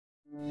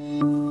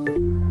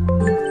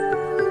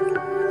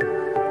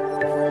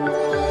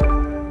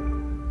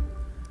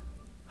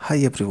Hi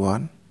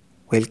everyone,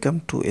 welcome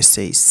to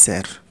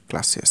SHSIR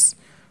classes.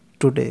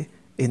 Today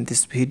in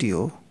this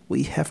video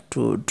we have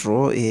to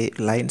draw a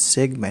line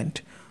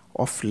segment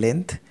of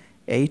length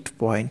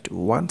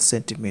 8.1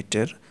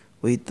 centimeter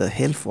with the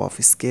help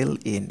of scale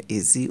in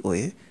easy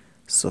way.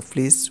 So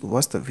please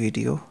watch the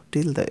video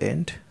till the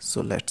end.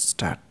 So let's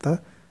start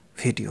the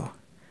video.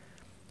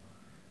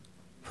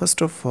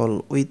 First of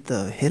all, with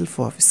the help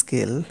of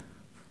scale,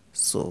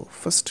 so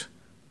first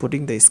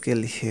putting the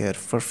scale here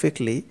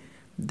perfectly,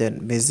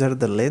 then measure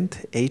the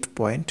length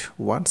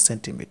 8.1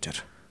 centimeter.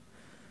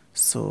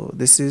 So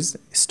this is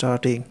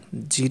starting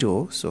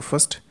 0. So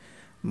first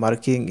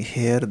marking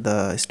here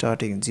the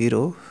starting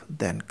 0,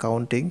 then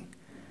counting.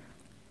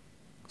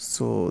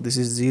 So this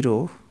is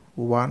 0,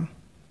 1,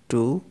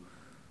 2,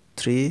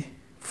 3,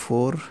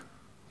 4,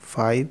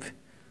 5,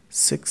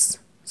 6,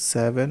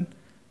 7.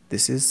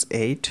 This is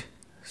 8.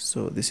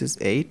 So this is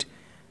 8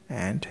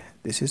 and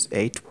this is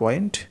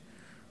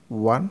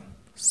 8.1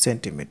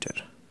 centimeter.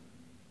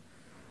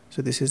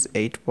 So this is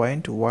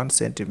 8.1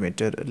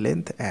 centimeter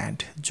length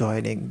and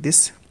joining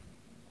this.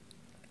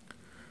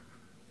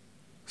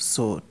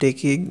 So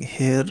taking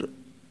here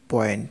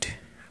point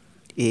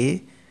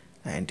A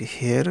and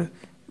here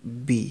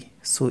B.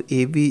 So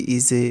AB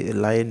is a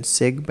line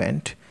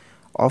segment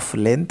of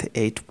length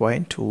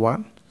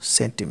 8.1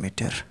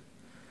 centimeter.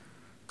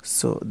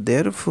 So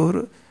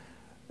therefore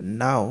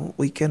now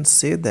we can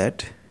say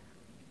that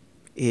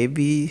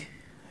AB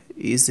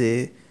is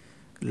a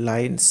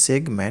line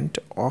segment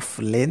of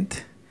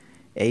length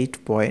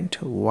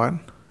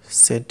 8.1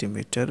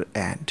 centimeter,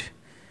 and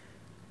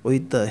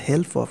with the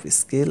help of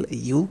scale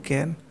you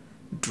can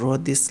draw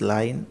this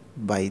line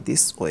by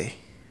this way.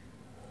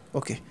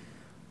 Okay,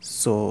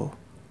 so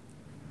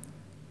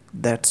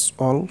that's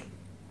all.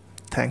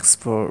 Thanks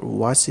for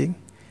watching.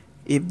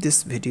 If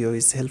this video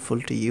is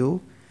helpful to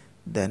you,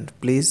 then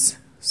please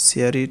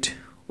share it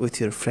with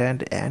your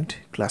friend and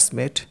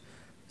classmate.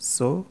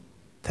 So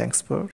thanks for